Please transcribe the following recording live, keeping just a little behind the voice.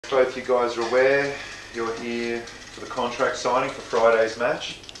both you guys are aware, you're here for the contract signing for Friday's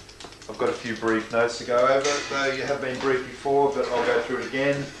match. I've got a few brief notes to go over, though you have been briefed before, but I'll go through it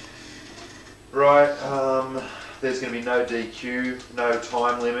again. Right, there's going to be no DQ, no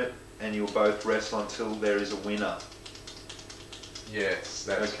time limit, and you'll both wrestle until there is a winner. Yes,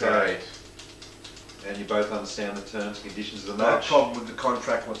 that's great. And you both understand the terms and conditions of the No match? problem with the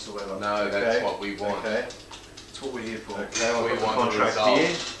contract whatsoever. No, that's what we want. Okay. That's what we're here for. Okay, I've We got the want the contract result.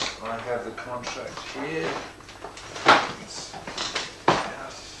 here. I have the contract here.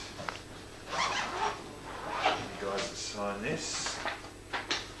 You guys will sign this.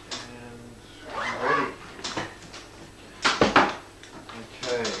 And I'm ready.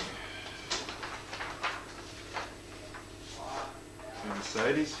 Okay.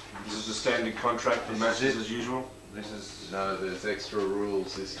 Mercedes. This is the standard contract for matches as usual. This is. No, there's extra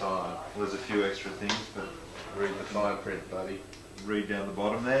rules this time. Well, there's a few extra things, but Read the fine print, buddy. read down the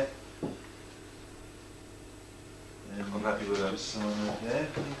bottom there. And I'm happy with that. Just sign that there.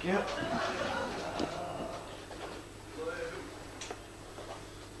 Thank you.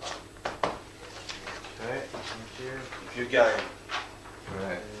 Okay, thank you. If you're game.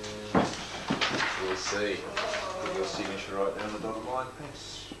 Right. And We'll see. put your signature right down the dotted line,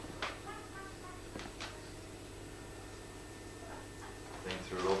 thanks. Been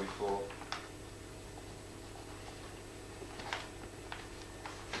through it all before.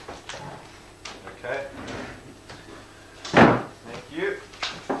 Okay. Thank you.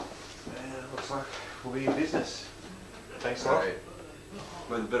 And it looks like we'll be in business. Thanks a lot. Great.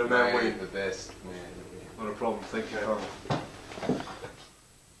 May the better man May win. the best man. Not a problem. Thank you.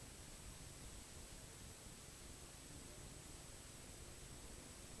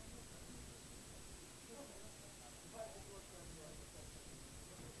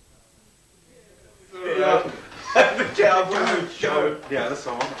 Yeah. The cowboy show. Yeah, that's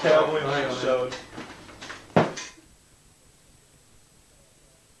the one. Cowboy show.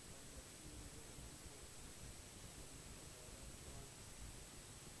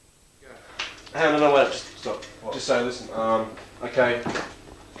 No, wait, just stop. What? Just say, listen, okay,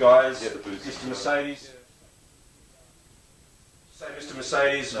 guys, Yeah, the boots. Mr. Mercedes. Say Mr.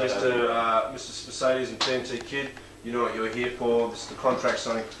 Mercedes, No, Mr. Mercedes and TNT Kid, you know what you're here for. This is the contract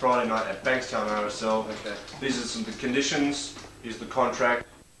signing for Friday night at Bankstown RSL. Okay. These are some of the conditions. Here's the contract.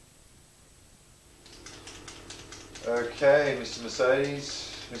 Okay, Mr.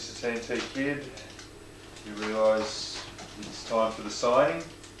 Mercedes, Mr. TNT Kid, you realise it's time for the signing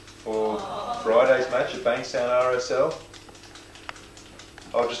for Friday's match at Bankstown RSL.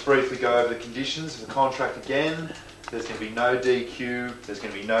 I'll just briefly go over the conditions of the contract again. There's going to be no DQ, there's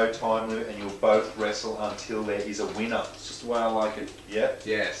going to be no time limit, and you'll both wrestle until there is a winner. It's just the way I like it. Yeah?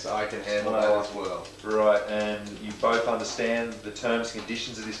 Yes, I can handle Well, that as well. Right, and you both understand the terms and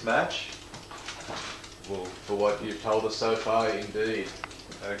conditions of this match? Well, for what you've told us so far, indeed.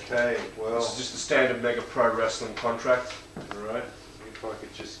 Okay, well, This is just the standard Mega Pro Wrestling contract. right. If I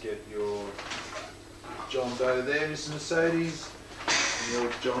could just get your John Doe there, Mr. Mercedes, and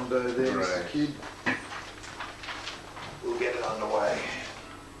your John Doe there, Mr. Correct. Kid. We'll get it underway.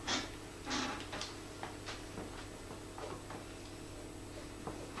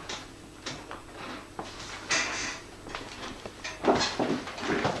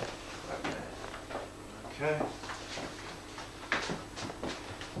 Okay.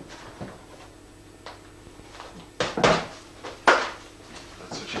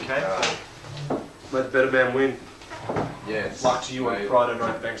 That's what you came for. May the better man win. Yes. Luck to you on May- Friday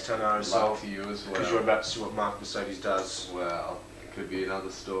night, Bankstown RSL. Luck to you as well. Because you're about to see what Mark Mercedes does. Well, it could be another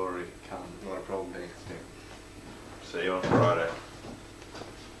story. Come. Not a problem. Thanks, Tim. See you on Friday.